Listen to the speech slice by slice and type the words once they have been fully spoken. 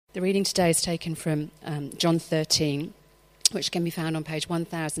The reading today is taken from John 13, which can be found on page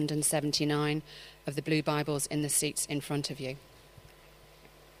 1079 of the blue Bibles in the seats in front of you.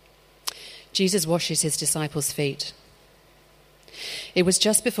 Jesus washes his disciples' feet. It was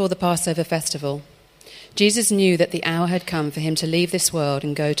just before the Passover festival. Jesus knew that the hour had come for him to leave this world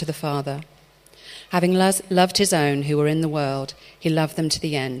and go to the Father. Having loved his own who were in the world, he loved them to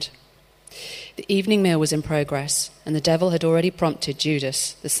the end. The evening meal was in progress, and the devil had already prompted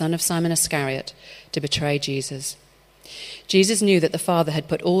Judas, the son of Simon Iscariot, to betray Jesus. Jesus knew that the Father had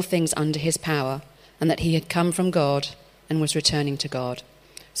put all things under his power, and that he had come from God and was returning to God.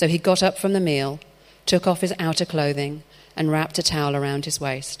 So he got up from the meal, took off his outer clothing, and wrapped a towel around his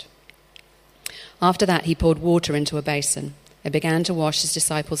waist. After that, he poured water into a basin and began to wash his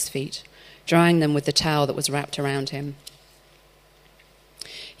disciples' feet, drying them with the towel that was wrapped around him.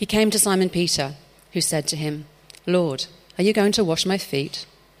 He came to Simon Peter, who said to him, "Lord, are you going to wash my feet?"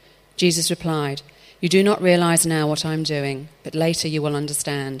 Jesus replied, "You do not realize now what I am doing, but later you will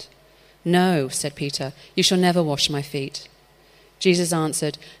understand." "No," said Peter, "you shall never wash my feet." Jesus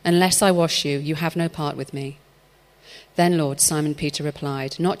answered, "Unless I wash you, you have no part with me." "Then, Lord," Simon Peter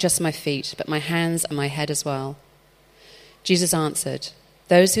replied, "not just my feet, but my hands and my head as well." Jesus answered,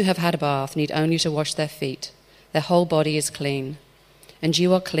 "Those who have had a bath need only to wash their feet. Their whole body is clean. And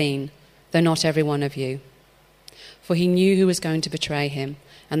you are clean, though not every one of you." For he knew who was going to betray him,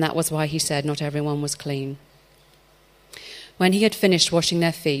 and that was why he said not everyone was clean. When he had finished washing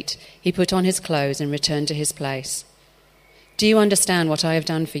their feet, he put on his clothes and returned to his place. "Do you understand what I have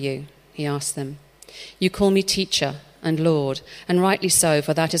done for you?" he asked them. "You call me teacher and Lord, and rightly so,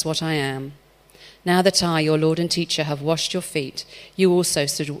 for that is what I am. Now that I, your Lord and teacher, have washed your feet, you also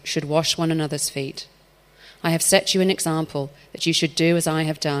should wash one another's feet. I have set you an example that you should do as I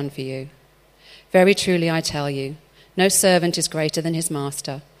have done for you. Very truly I tell you, no servant is greater than his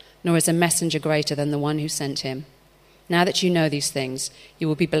master, nor is a messenger greater than the one who sent him. Now that you know these things, you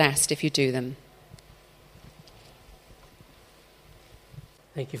will be blessed if you do them."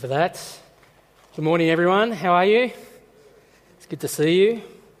 Thank you for that. Good morning, everyone. How are you? It's good to see you.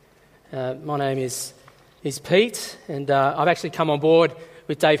 My name is Pete, and I've actually come on board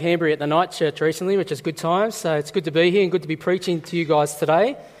with Dave Hambury at the night church recently, which is good times. So it's good to be here and good to be preaching to you guys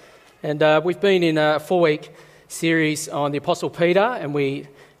today. And we've been in a 4-week series on the Apostle Peter, and we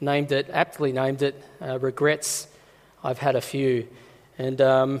aptly named it Regrets I've Had a Few. And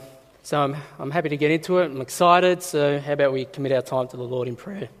so I'm happy to get into it. I'm excited. So how about we commit our time to the Lord in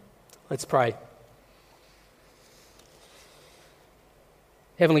prayer? Let's pray.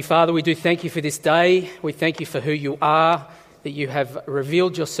 Heavenly Father, we do thank you for this day. We thank you for who you are, that you have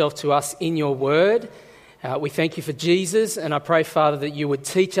revealed yourself to us in your word. We thank you for Jesus, and I pray, Father, that you would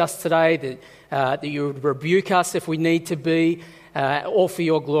teach us today, that you would rebuke us if we need to be, all for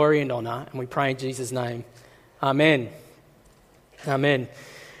your glory and honour. And we pray in Jesus' name. Amen. Amen.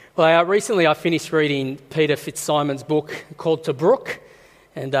 Well, recently I finished reading Peter Fitzsimon's book called Tobruk,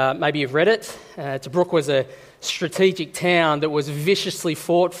 and maybe you've read it. Tobruk was a strategic town that was viciously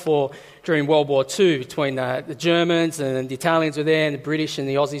fought for during World War II between the Germans, and the Italians were there, and the British and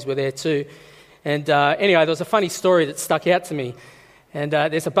the Aussies were there too. And anyway, there was a funny story that stuck out to me. And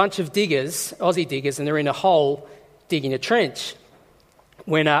there's a bunch of diggers, Aussie diggers, and they're in a hole digging a trench,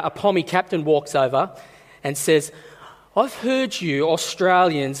 when a Pommy captain walks over and says, "I've heard you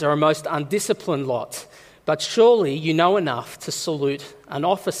Australians are a most undisciplined lot, but surely you know enough to salute an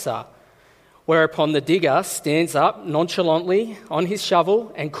officer." Whereupon the digger stands up nonchalantly on his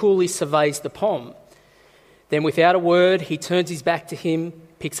shovel and coolly surveys the Pom. Then without a word, he turns his back to him,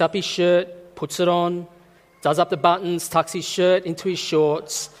 picks up his shirt, puts it on, does up the buttons, tucks his shirt into his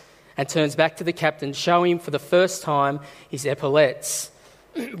shorts, and turns back to the captain, showing him for the first time his epaulettes,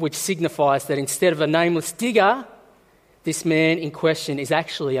 which signifies that instead of a nameless digger, this man in question is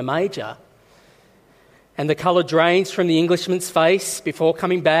actually a major. And the colour drains from the Englishman's face before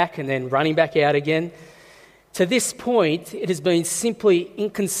coming back and then running back out again. To this point, it has been simply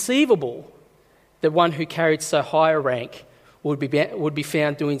inconceivable that one who carried so high a rank would be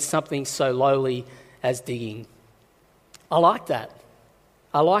found doing something so lowly as digging. I like that.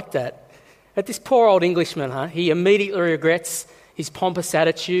 At this poor old Englishman, he immediately regrets his pompous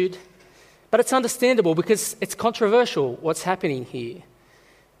attitude. But it's understandable because it's controversial what's happening here.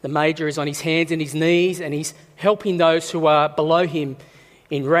 The major is on his hands and his knees, and he's helping those who are below him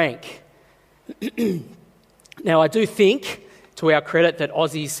in rank. Now, I do think, to our credit, that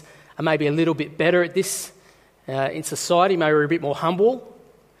Aussies are maybe a little bit better at this in society. Maybe we're a bit more humble.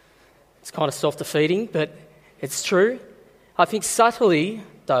 It's kind of self-defeating, but it's true. I think subtly,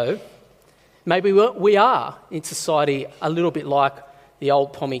 though, maybe we are in society a little bit like the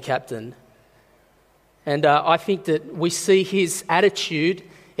old Pommy captain. And I think that we see his attitude,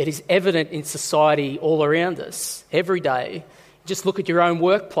 it is evident in society all around us, every day. Just look at your own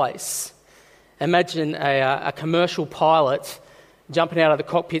workplace. Imagine a commercial pilot jumping out of the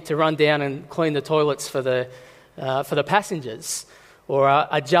cockpit to run down and clean the toilets for the passengers, or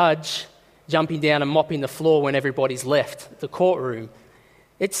a judge jumping down and mopping the floor when everybody's left the courtroom.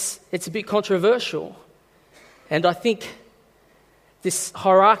 It's a bit controversial. And I think this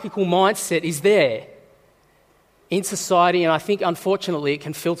hierarchical mindset is there in society, and I think, unfortunately, it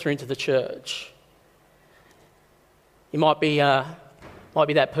can filter into the church. You might be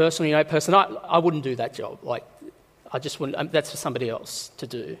that person, I wouldn't do that job. Like, I just wouldn't. That's for somebody else to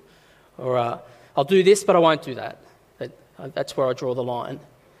do. Or I'll do this, but I won't do that. That's where I draw the line.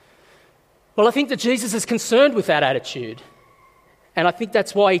 Well, I think that Jesus is concerned with that attitude, and I think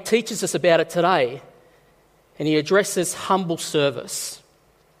that's why he teaches us about it today, and he addresses humble service.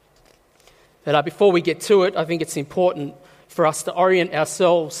 But before we get to it, I think it's important for us to orient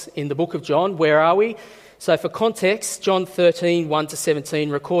ourselves in the book of John. Where are we? So for context, John 13,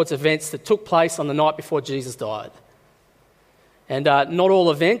 1-17 records events that took place on the night before Jesus died. And not all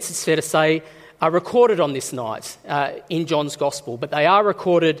events, it's fair to say, are recorded on this night in John's Gospel, but they are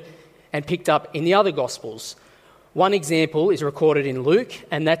recorded and picked up in the other Gospels. One example is recorded in Luke,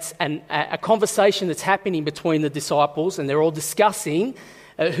 and that's a conversation that's happening between the disciples, and they're all discussing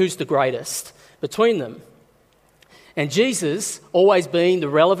who's the greatest between them. And Jesus, always being the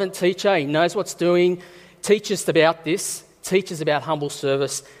relevant teacher, he knows what's doing, teaches about this, teaches about humble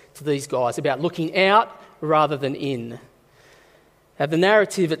service to these guys, about looking out rather than in. Now, the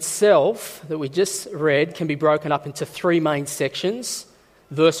narrative itself that we just read can be broken up into three main sections: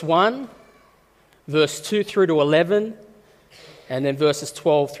 verse 1, verse 2 through to 11, and then verses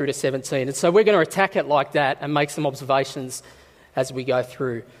 12 through to 17. And so we're going to attack it like that and make some observations as we go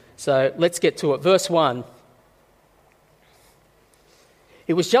through. So let's get to it. Verse 1.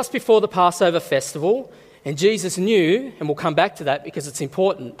 It was just before the Passover festival, and Jesus knew, and we'll come back to that because it's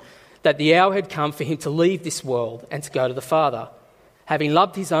important, that the hour had come for him to leave this world and to go to the Father. Having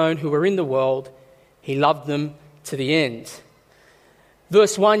loved his own who were in the world, he loved them to the end.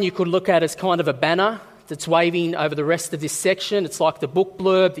 Verse 1 you could look at as kind of a banner that's waving over the rest of this section. It's like the book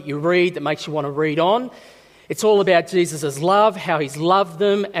blurb that you read that makes you want to read on. It's all about Jesus' love, how he's loved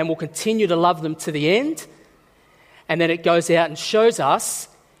them and will continue to love them to the end. And then it goes out and shows us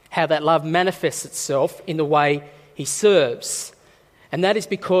how that love manifests itself in the way he serves. And that is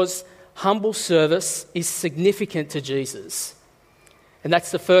because humble service is significant to Jesus. And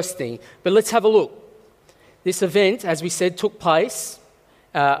that's the first thing. But let's have a look. This event, as we said, took place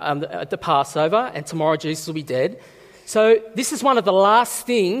at the Passover, and tomorrow Jesus will be dead. So this is one of the last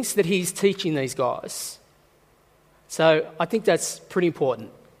things that he's teaching these guys. So I think that's pretty important.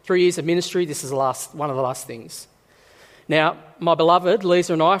 3 years of ministry, this is one of the last things. Now, my beloved,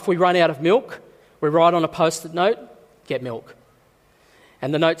 Lisa and I, if we run out of milk, we write on a post-it note, get milk.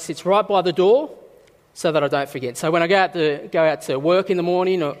 And the note sits right by the door so that I don't forget. So when I go out to work in the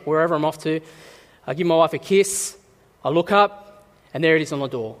morning or wherever I'm off to, I give my wife a kiss, I look up, and there it is on the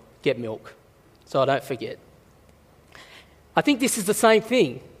door, get milk, so I don't forget. I think this is the same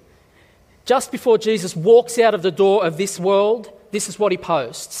thing. Just before Jesus walks out of the door of this world, this is what he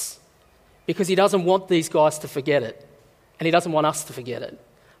posts, because he doesn't want these guys to forget it, and he doesn't want us to forget it.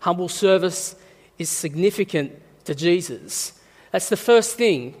 Humble service is significant to Jesus. That's the first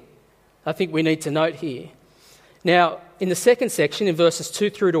thing I think we need to note here. Now, in the second section, in verses 2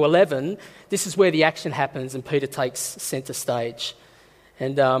 through to 11, this is where the action happens and Peter takes centre stage.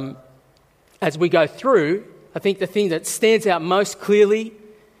 And as we go through, I think the thing that stands out most clearly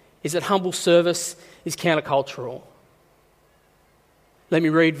is that humble service is countercultural. Let me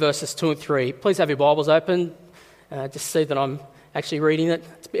read verses 2 and 3. Please have your Bibles open. Just see that I'm actually reading it.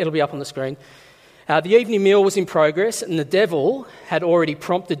 It'll be up on the screen. The evening meal was in progress, and the devil had already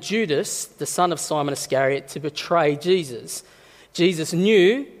prompted Judas, the son of Simon Iscariot, to betray Jesus. Jesus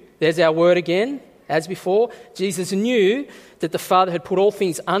knew, there's our word again, as before, Jesus knew that the Father had put all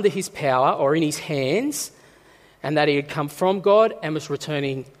things under his power or in his hands, and that he had come from God and was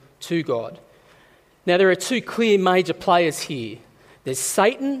returning to God. Now, there are two clear major players here. There's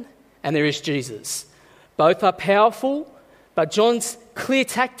Satan and there is Jesus. Both are powerful, but John's clear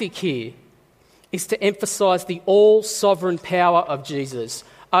tactic here is to emphasise the all-sovereign power of Jesus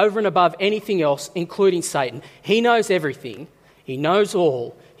over and above anything else, including Satan. He knows everything. He knows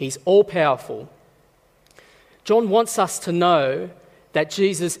all. He's all-powerful. John wants us to know that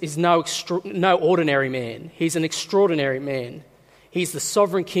Jesus is no ordinary man. He's an extraordinary man. He's the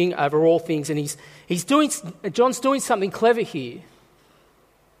sovereign king over all things, and John's doing something clever here.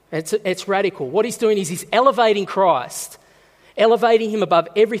 It's radical. What he's doing is he's elevating Christ, elevating him above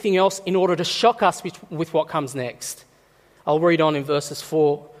everything else in order to shock us with what comes next. I'll read on in verses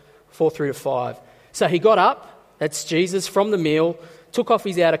 4 through to 5. So he got up, that's Jesus, from the meal, took off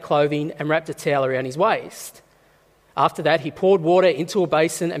his outer clothing and wrapped a towel around his waist. After that, he poured water into a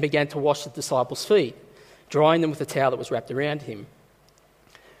basin and began to wash the disciples' feet, drying them with a towel that was wrapped around him.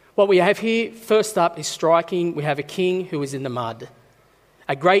 What we have here, first up, is striking. We have a king who is in the mud.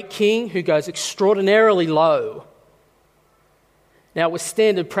 A great king who goes extraordinarily low. Now, it was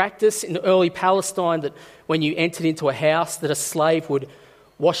standard practice in early Palestine that when you entered into a house, that a slave would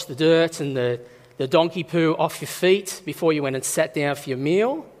wash the dirt and the donkey poo off your feet before you went and sat down for your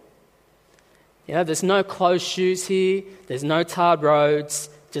meal. You know, there's no closed shoes here. There's no tarred roads,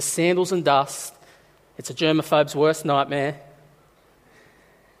 just sandals and dust. It's a germaphobe's worst nightmare.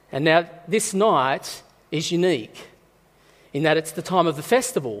 And now, this night is unique in that it's the time of the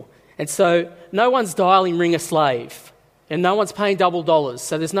festival. And so no one's dialing ring a slave and no one's paying double dollars.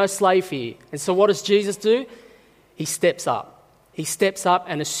 So there's no slave here. And so what does Jesus do? He steps up. He steps up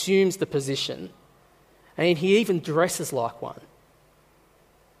and assumes the position. And he even dresses like one.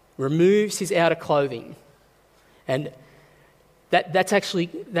 Removes his outer clothing. And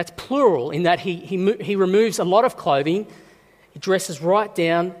that's plural in that he removes a lot of clothing. He dresses right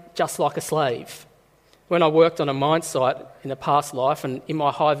down just like a slave. When I worked on a mine site in a past life and in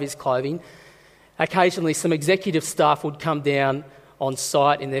my high-vis clothing, occasionally some executive staff would come down on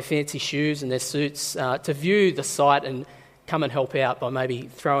site in their fancy shoes and their suits to view the site and come and help out by maybe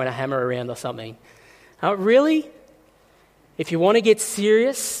throwing a hammer around or something. Really? If you want to get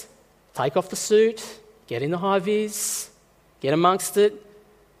serious, take off the suit, get in the high-vis, get amongst it.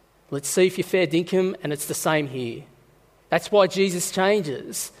 Let's see if you're fair dinkum, and it's the same here. That's why Jesus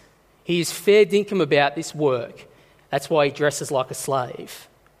changes. He is fair dinkum about this work. That's why he dresses like a slave.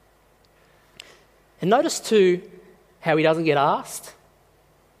 And notice too how he doesn't get asked.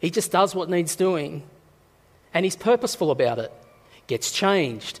 He just does what needs doing. And he's purposeful about it. Gets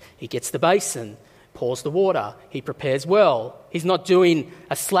changed. He gets the basin, pours the water. He prepares well. He's not doing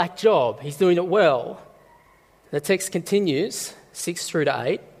a slack job. He's doing it well. The text continues, 6 through to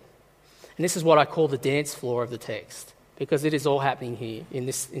 8. And this is what I call the dance floor of the text, because it is all happening here in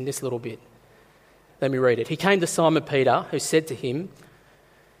this little bit. Let me read it. He came to Simon Peter, who said to him,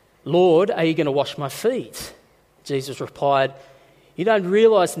 "Lord, are you going to wash my feet?" Jesus replied, "You don't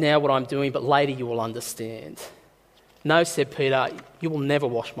realise now what I'm doing, but later you will understand." "No," said Peter, "you will never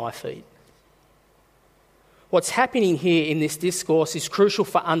wash my feet." What's happening here in this discourse is crucial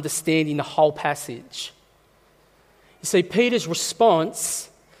for understanding the whole passage. You see, Peter's response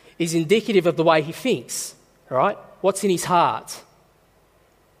is indicative of the way he thinks, right? What's in his heart.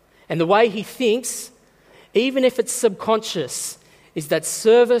 And the way he thinks, even if it's subconscious, is that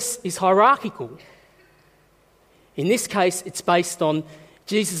service is hierarchical. In this case, it's based on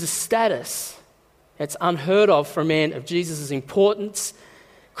Jesus' status. It's unheard of for a man of Jesus' importance,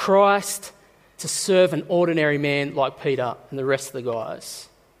 Christ, to serve an ordinary man like Peter and the rest of the guys.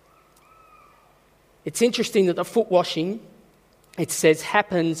 It's interesting that the foot washing, it says,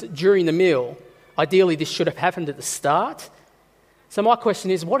 happens during the meal. Ideally, this should have happened at the start. So my question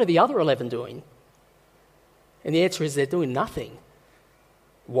is, what are the other 11 doing? And the answer is they're doing nothing.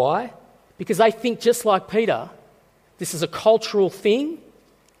 Why? Because they think just like Peter. This is a cultural thing.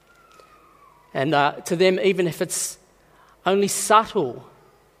 And to them, even if it's only subtle,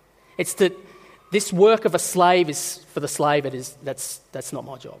 it's that this work of a slave is for the slave. That's not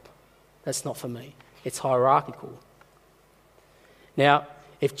my job. That's not for me. It's hierarchical. Now,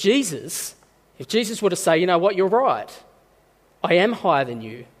 if Jesus were to say, "You know what, you're right. I am higher than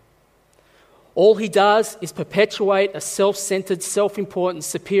you," all he does is perpetuate a self-centered, self-important,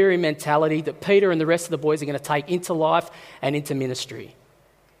 superior mentality that Peter and the rest of the boys are going to take into life and into ministry.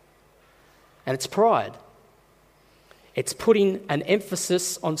 And it's pride. It's putting an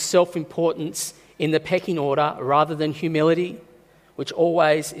emphasis on self-importance in the pecking order rather than humility, which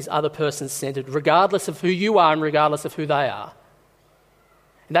always is other person-centered, regardless of who you are and regardless of who they are.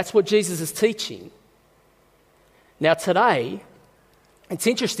 And that's what Jesus is teaching. Now today, it's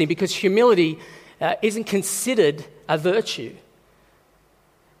interesting because humility isn't considered a virtue.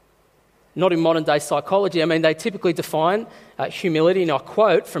 Not in modern day psychology. I mean, they typically define humility, and I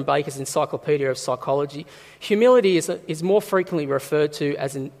quote from Baker's Encyclopedia of Psychology, humility is more frequently referred to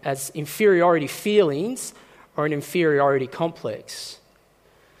as inferiority feelings or an inferiority complex.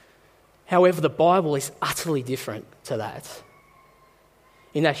 However, the Bible is utterly different to that.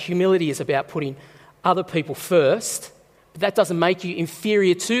 In that humility is about putting other people first, but that doesn't make you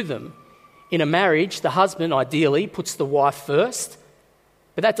inferior to them. In a marriage, the husband ideally puts the wife first,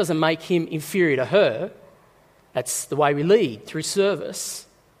 But that doesn't make him inferior to her. That's the way we lead, through service.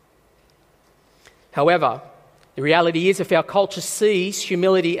 However, the reality is if our culture sees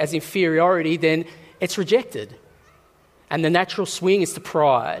humility as inferiority, then it's rejected. And the natural swing is to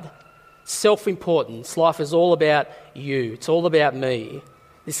pride, self-importance. Life is all about you. It's all about me.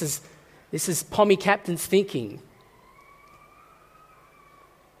 This is Pommy Captain's thinking.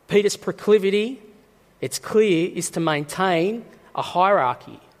 Peter's proclivity, it's clear, is to maintain a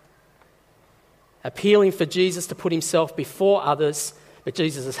hierarchy, appealing for Jesus to put himself before others, but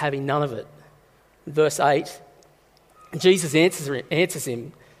Jesus is having none of it. Verse 8, Jesus answers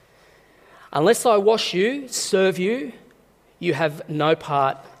him, "Unless I wash you, serve you, you have no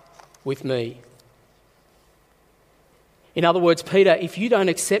part with me." In other words, Peter, if you don't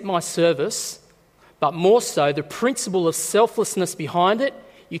accept my service, but more so the principle of selflessness behind it,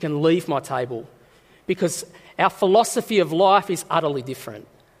 you can leave my table, because our philosophy of life is utterly different.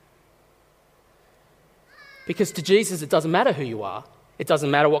 Because to Jesus, it doesn't matter who you are. It doesn't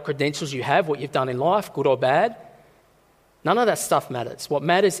matter what credentials you have, what you've done in life, good or bad. None of that stuff matters. What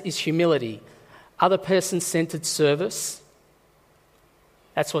matters is humility, other person-centered service.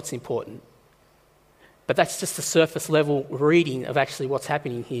 That's what's important. But that's just a surface level reading of actually what's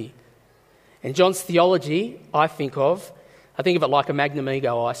happening here. And John's theology, I think of it like a Magnum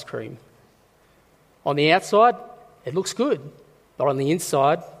Ego ice cream. On the outside, it looks good, but on the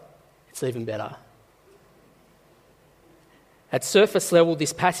inside, it's even better. At surface level,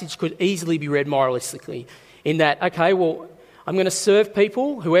 this passage could easily be read moralistically in that, okay, well, I'm going to serve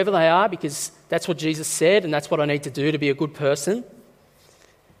people, whoever they are, because that's what Jesus said and that's what I need to do to be a good person.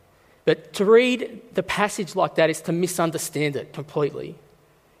 But to read the passage like that is to misunderstand it completely.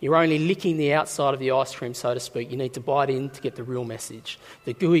 You're only licking the outside of the ice cream, so to speak. You need to bite in to get the real message,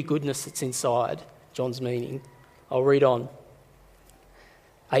 the gooey goodness that's inside John's meaning. I'll read on.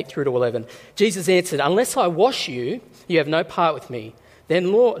 8 through to 11. Jesus answered, "Unless I wash you, you have no part with me."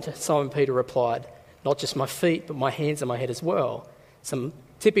 "Then, Lord," Simon Peter replied, "not just my feet, but my hands and my head as well." Some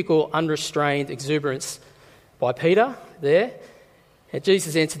typical unrestrained exuberance by Peter there. And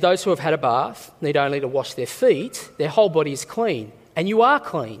Jesus answered, "Those who have had a bath need only to wash their feet. Their whole body is clean. And you are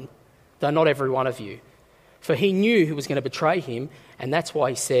clean, though not every one of you." For he knew who was going to betray him, and that's why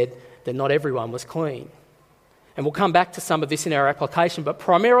he said that not everyone was clean. And we'll come back to some of this in our application, but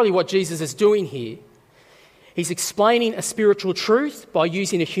primarily what Jesus is doing here, he's explaining a spiritual truth by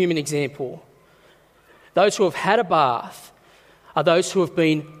using a human example. Those who have had a bath are those who have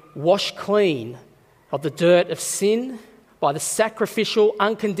been washed clean of the dirt of sin by the sacrificial,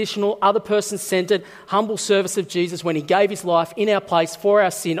 unconditional, other person-centered, humble service of Jesus when he gave his life in our place for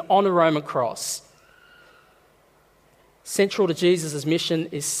our sin on a Roman cross. Central to Jesus' mission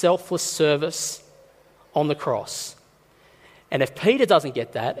is selfless service on the cross. And if Peter doesn't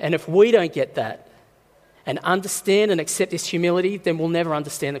get that, and if we don't get that, and understand and accept this humility, then we'll never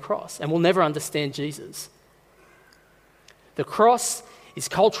understand the cross, and we'll never understand Jesus. The cross is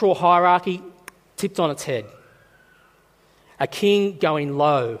cultural hierarchy tipped on its head. A king going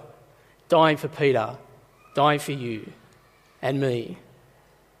low, dying for Peter, dying for you and me.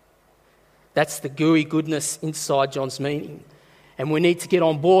 That's the gooey goodness inside John's meaning. And we need to get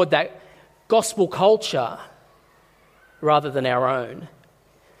on board that gospel culture rather than our own.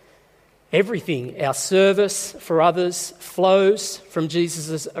 Everything, our service for others, flows from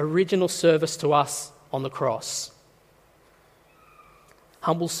Jesus' original service to us on the cross.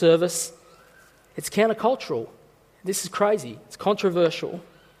 Humble service, it's countercultural. This is crazy. It's controversial.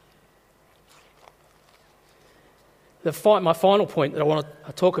 My final point that I want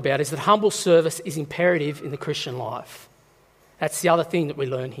to talk about is that humble service is imperative in the Christian life. That's the other thing that we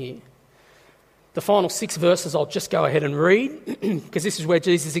learn here. The final 6 verses I'll just go ahead and read because this is where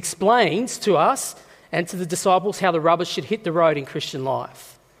Jesus explains to us and to the disciples how the rubber should hit the road in Christian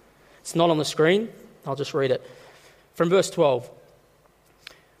life. It's not on the screen. I'll just read it. From verse 12.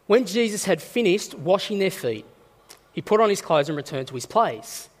 When Jesus had finished washing their feet, he put on his clothes and returned to his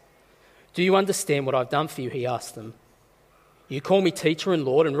place. "Do you understand what I've done for you?" he asked them. "You call me teacher and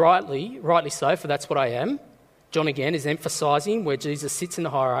Lord, and rightly so, for that's what I am." John again is emphasising where Jesus sits in the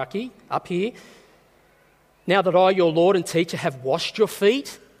hierarchy, up here. "Now that I, your Lord and teacher, have washed your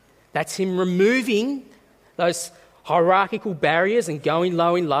feet," that's him removing those hierarchical barriers and going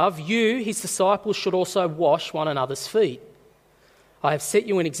low in love, "you, his disciples, should also wash one another's feet. I have set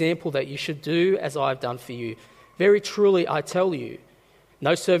you an example that you should do as I have done for you. Very truly, I tell you,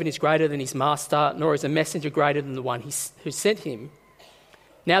 no servant is greater than his master, nor is a messenger greater than the one who sent him.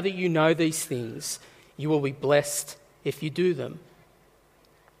 Now that you know these things, you will be blessed if you do them."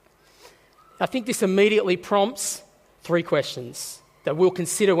 I think this immediately prompts 3 questions. that we'll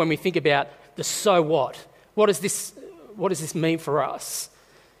consider when we think about the so what. What does this mean for us?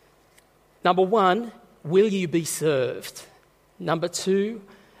 Number one, will you be served? Number two,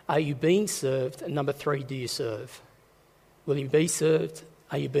 are you being served? And number three, do you serve? Will you be served?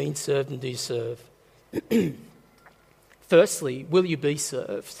 Are you being served, and do you serve? Firstly, will you be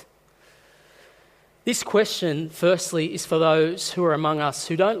served? This question, firstly, is for those who are among us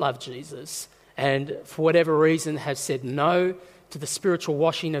who don't love Jesus and for whatever reason have said no to the spiritual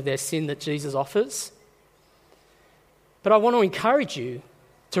washing of their sin that Jesus offers. But I want to encourage you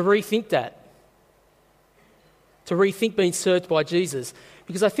to rethink that, to rethink being served by Jesus.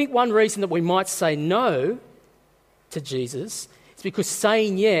 Because I think one reason that we might say no to Jesus is because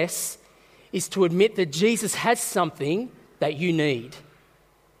saying yes is to admit that Jesus has something that you need.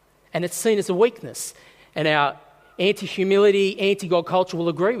 And it's seen as a weakness. And our anti-humility, anti-God culture will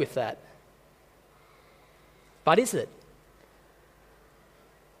agree with that. But is it?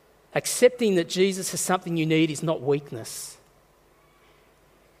 Accepting that Jesus has something you need is not weakness.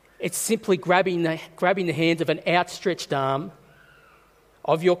 It's simply grabbing the hand of an outstretched arm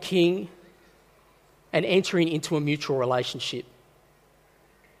of your King and entering into a mutual relationship.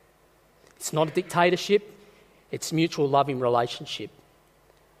 It's not a dictatorship, it's a mutual loving relationship.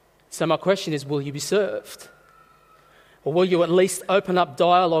 So my question is, will you be served? Or will you at least open up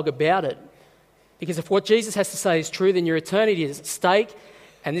dialogue about it? Because if what Jesus has to say is true, then your eternity is at stake,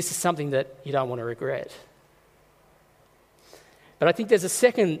 and this is something that you don't want to regret. But I think there's a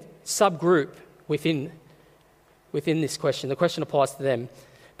second subgroup within this question. The question applies to them.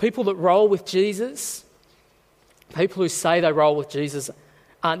 People that roll with Jesus, people who say they roll with Jesus,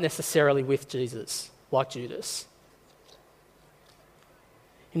 aren't necessarily with Jesus, like Judas.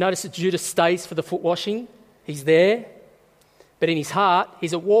 You notice that Judas stays for the foot washing. He's there, but in his heart,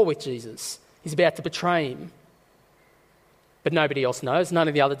 he's at war with Jesus. He's about to betray him. But nobody else knows. None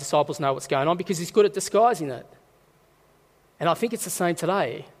of the other disciples know what's going on because he's good at disguising it. And I think it's the same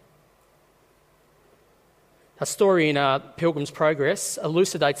today. A story in Pilgrim's Progress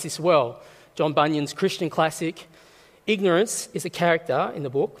elucidates this well. John Bunyan's Christian classic. Ignorance is a character in the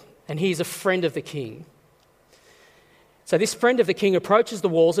book, and he is a friend of the king. So this friend of the king approaches the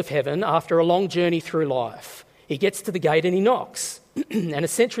walls of heaven after a long journey through life. He gets to the gate and he knocks. And a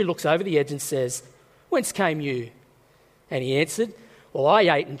sentry looks over the edge and says, "Whence came you?" And he answered, "Well, I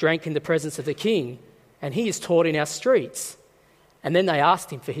ate and drank in the presence of the king, and he is taught in our streets." And then they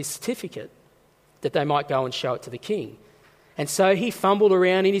asked him for his certificate, that they might go and show it to the king. And so he fumbled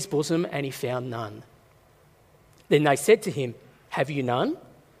around in his bosom, and he found none. Then they said to him, "Have you none?"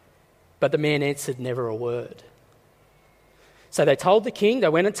 But the man answered never a word. So they told the king, they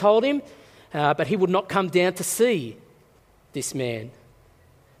went and told him, but he would not come down to see this man,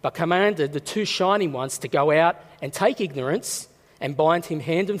 but commanded the two shining ones to go out and take Ignorance and bind him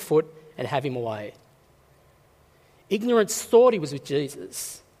hand and foot and have him away. Ignorance thought he was with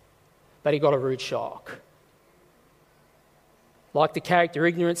Jesus, but he got a rude shock. Like the character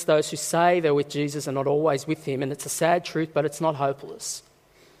Ignorance, those who say they're with Jesus are not always with him, and it's a sad truth, but it's not hopeless.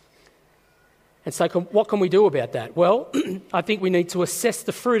 And so what can we do about that? Well, I think we need to assess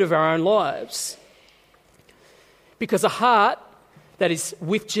the fruit of our own lives. Because a heart that is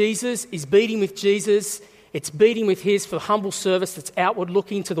with Jesus is beating with Jesus, it's beating with his for humble service that's outward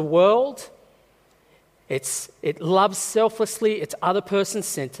looking to the world. It loves selflessly, it's other person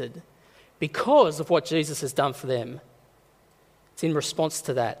centered because of what Jesus has done for them. It's in response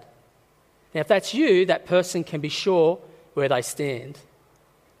to that. Now, if that's you, that person can be sure where they stand.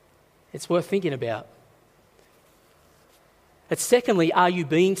 It's worth thinking about. And secondly, are you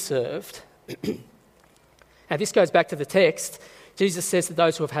being served? Now, this goes back to the text. Jesus says that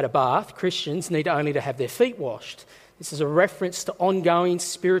those who have had a bath, Christians, need only to have their feet washed. This is a reference to ongoing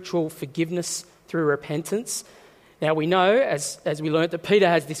spiritual forgiveness through repentance. Now, we know, as we learnt, that Peter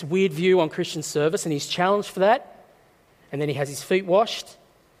has this weird view on Christian service, and he's challenged for that. And then he has his feet washed,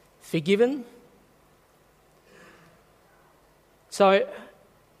 forgiven. So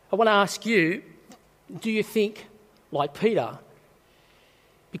I want to ask you, do you think like Peter?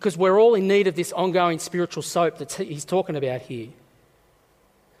 Because we're all in need of this ongoing spiritual soap that he's talking about here.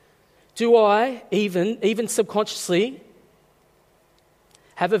 Do I, even subconsciously,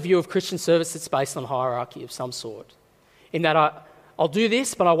 have a view of Christian service that's based on hierarchy of some sort? In that I'll do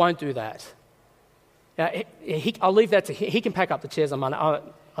this, but I won't do that. Now, I'll leave that to him. He can pack up the chairs on Monday. I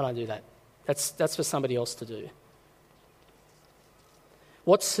don't do that. That's for somebody else to do.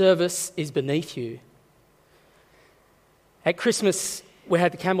 What service is beneath you? At Christmas, we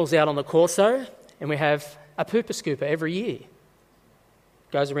had the camels out on the Corso, and we have a pooper scooper every year.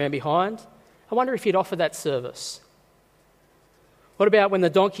 Goes around behind. I wonder if he'd offer that service. What about when the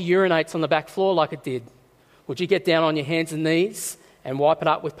donkey urinates on the back floor like it did? Would you get down on your hands and knees and wipe it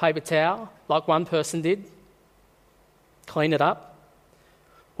up with paper towel like one person did? Clean it up?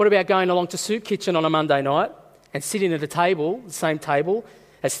 What about going along to Soup Kitchen on a Monday night and sitting at a table, the same table,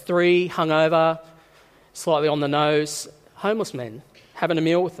 as 3 hungover, slightly on the nose, homeless men, having a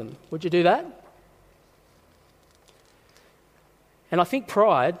meal with them? Would you do that? And I think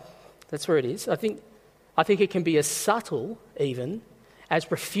pride, that's where it is. I think it can be as subtle even as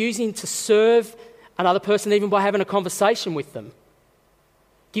refusing to serve another person even by having a conversation with them.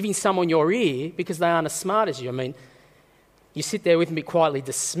 Giving someone your ear because they aren't as smart as you. I mean, you sit there with them and quietly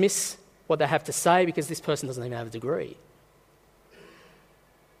dismiss what they have to say because this person doesn't even have a degree.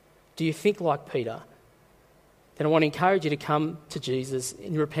 Do you think like Peter? Then I want to encourage you to come to Jesus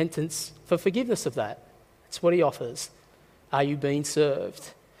in repentance for forgiveness of that. That's what he offers. Are you being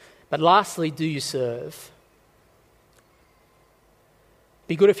served? But lastly, do you serve?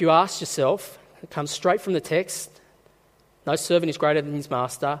 Be good if you ask yourself, it comes straight from the text, no servant is greater than his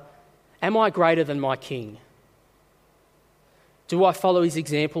master. Am I greater than my king? Do I follow his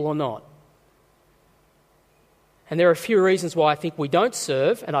example or not? And there are a few reasons why I think we don't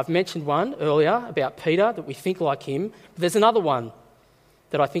serve, and I've mentioned one earlier about Peter, that we think like him, but there's another one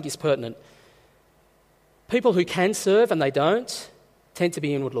that I think is pertinent. People who can serve and they don't tend to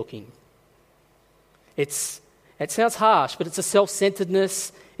be inward looking. It sounds harsh, but it's a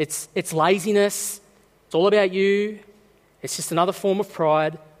self-centeredness, it's laziness, it's all about you, it's just another form of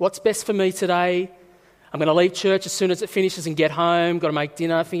pride. What's best for me today? I'm going to leave church as soon as it finishes and get home, got to make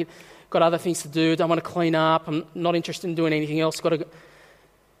dinner, got other things to do, don't want to clean up, I'm not interested in doing anything else. For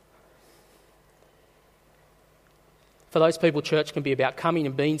those people, church can be about coming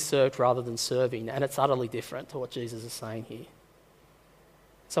and being served rather than serving, and it's utterly different to what Jesus is saying here.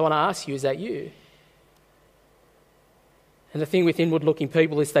 So I want to ask you, is that you? And the thing with inward-looking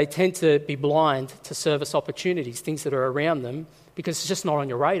people is they tend to be blind to service opportunities, things that are around them, because it's just not on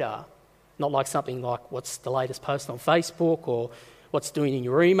your radar. Not like something like what's the latest post on Facebook or what's doing in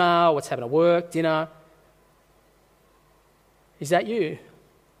your email, what's happening at work, dinner. Is that you?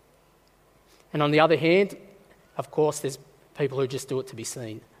 And on the other hand, of course, there's people who just do it to be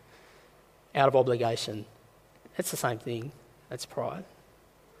seen, out of obligation. It's the same thing. That's pride.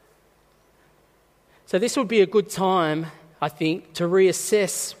 So this would be a good time, I think, to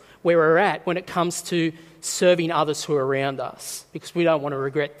reassess where we're at when it comes to serving others who are around us, because we don't want to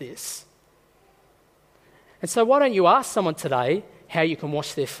regret this. And so why don't you ask someone today how you can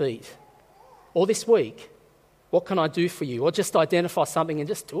wash their feet? Or this week, what can I do for you? Or just identify something and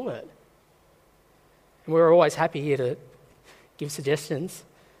just do it. And we're always happy here to give suggestions.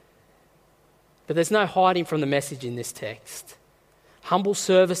 But there's no hiding from the message in this text. Humble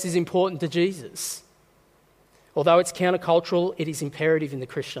service is important to Jesus. Although it's countercultural, it is imperative in the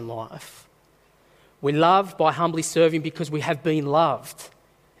Christian life. We love by humbly serving because we have been loved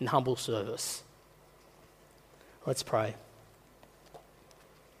in humble service. Let's pray.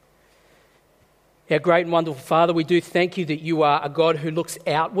 Our great and wonderful Father, we do thank you that you are a God who looks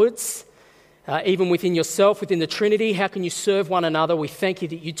outwards, even within yourself, within the Trinity. How can you serve one another? We thank you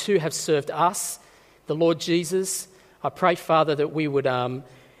that you too have served us, the Lord Jesus. I pray, Father, that we would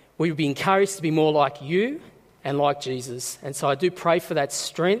be encouraged to be more like you and like Jesus. And so I do pray for that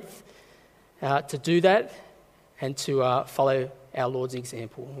strength to do that and to follow our Lord's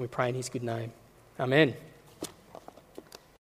example. We pray in his good name. Amen.